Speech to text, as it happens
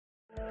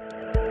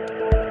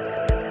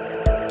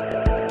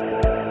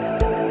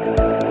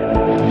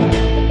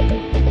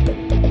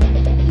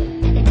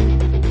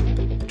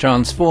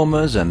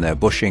Transformers and their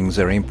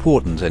bushings are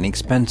important and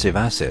expensive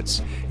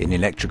assets in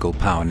electrical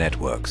power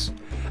networks,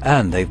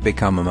 and they've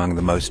become among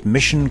the most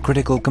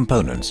mission-critical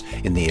components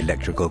in the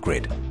electrical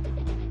grid.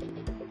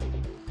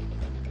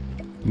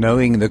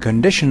 Knowing the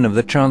condition of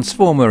the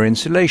transformer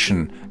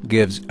insulation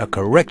gives a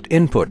correct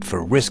input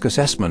for risk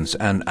assessments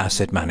and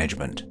asset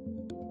management.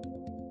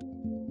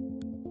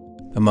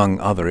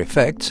 Among other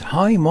effects,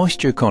 high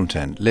moisture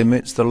content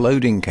limits the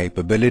loading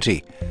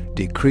capability,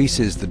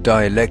 decreases the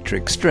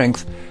dielectric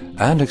strength,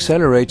 and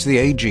accelerates the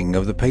aging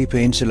of the paper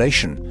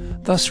insulation,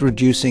 thus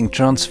reducing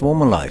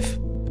transformer life.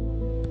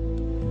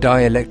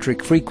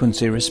 Dielectric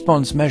Frequency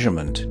Response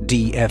measurement,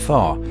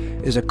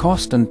 DFR, is a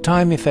cost and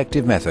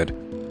time-effective method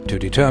to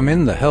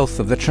determine the health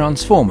of the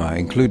transformer,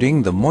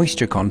 including the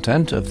moisture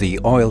content of the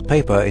oil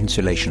paper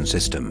insulation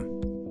system.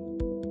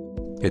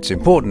 It's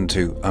important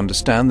to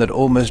understand that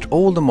almost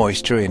all the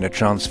moisture in a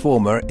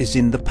transformer is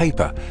in the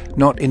paper,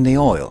 not in the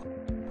oil.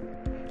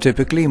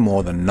 Typically,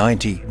 more than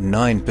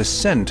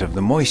 99% of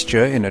the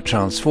moisture in a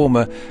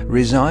transformer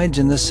resides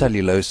in the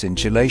cellulose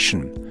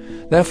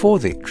insulation. Therefore,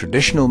 the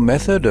traditional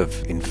method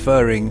of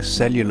inferring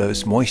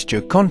cellulose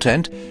moisture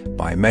content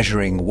by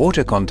measuring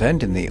water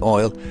content in the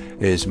oil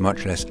is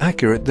much less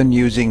accurate than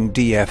using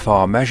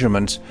DFR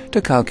measurements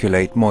to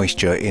calculate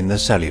moisture in the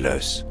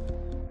cellulose.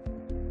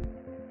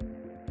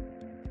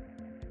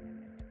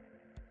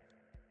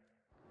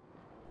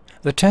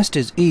 The test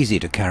is easy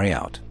to carry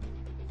out.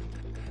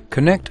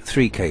 Connect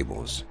 3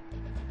 cables.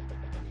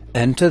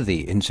 Enter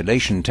the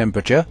insulation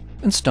temperature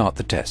and start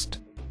the test.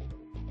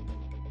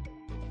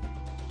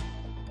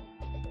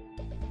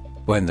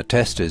 When the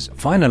test is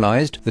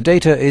finalized, the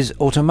data is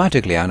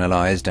automatically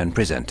analyzed and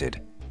presented.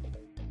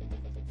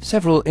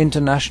 Several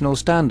international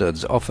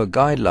standards offer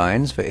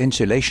guidelines for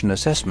insulation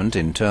assessment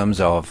in terms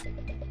of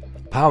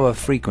power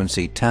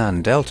frequency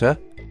tan delta,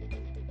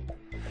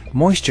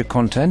 moisture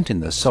content in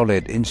the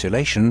solid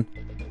insulation,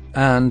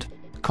 and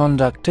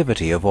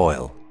conductivity of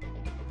oil.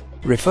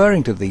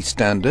 Referring to these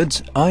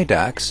standards,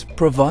 IDAX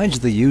provides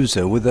the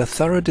user with a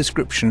thorough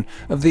description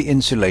of the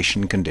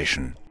insulation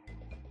condition.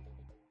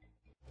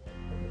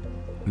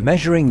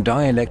 Measuring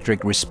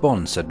dielectric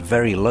response at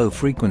very low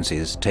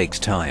frequencies takes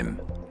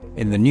time.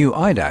 In the new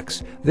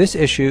IDAX, this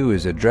issue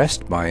is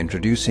addressed by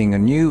introducing a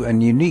new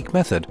and unique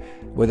method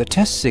where the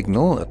test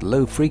signal at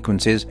low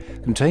frequencies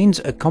contains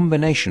a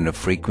combination of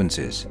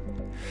frequencies.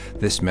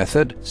 This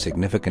method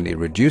significantly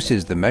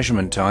reduces the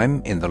measurement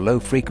time in the low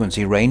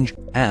frequency range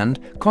and,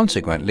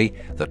 consequently,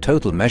 the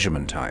total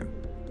measurement time.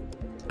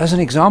 As an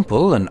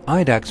example, an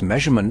IDAX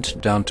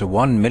measurement down to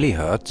 1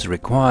 mHz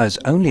requires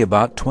only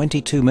about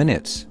 22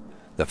 minutes,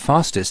 the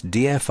fastest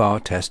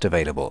DFR test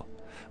available,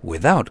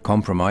 without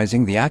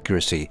compromising the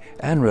accuracy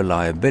and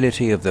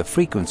reliability of the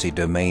frequency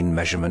domain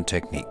measurement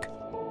technique.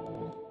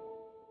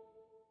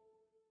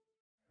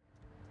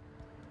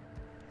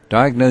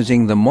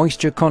 Diagnosing the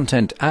moisture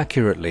content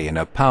accurately in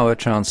a power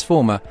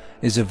transformer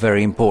is a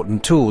very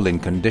important tool in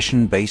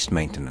condition-based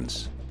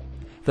maintenance.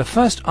 The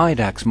first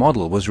IDAX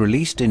model was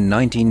released in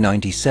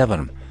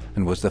 1997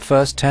 and was the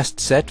first test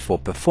set for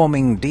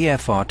performing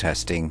DFR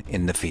testing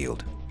in the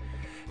field.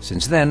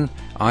 Since then,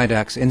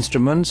 IDAX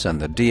instruments and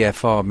the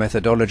DFR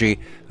methodology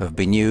have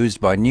been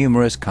used by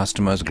numerous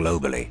customers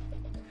globally.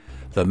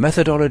 The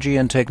methodology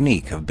and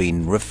technique have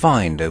been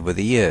refined over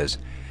the years,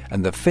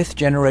 and the 5th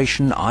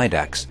generation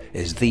IDAX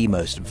is the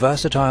most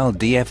versatile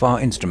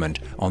DFR instrument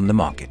on the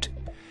market.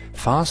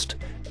 Fast,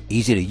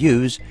 easy to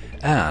use,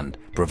 and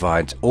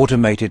provides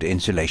automated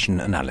insulation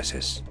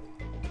analysis.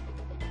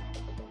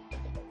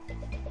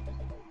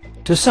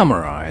 To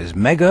summarize,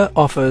 Mega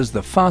offers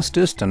the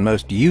fastest and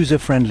most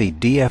user-friendly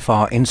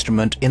DFR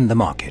instrument in the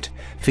market,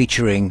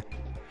 featuring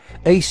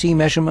AC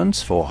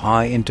measurements for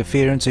high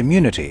interference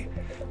immunity,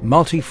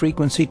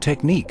 multi-frequency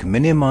technique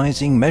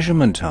minimizing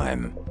measurement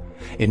time,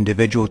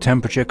 individual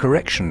temperature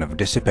correction of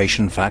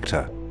dissipation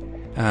factor,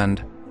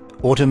 and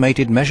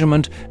automated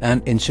measurement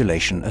and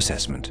insulation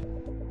assessment.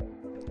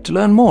 To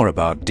learn more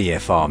about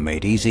DFR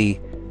made easy,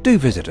 do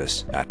visit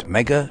us at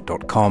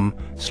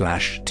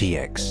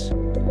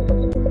mega.com/tx.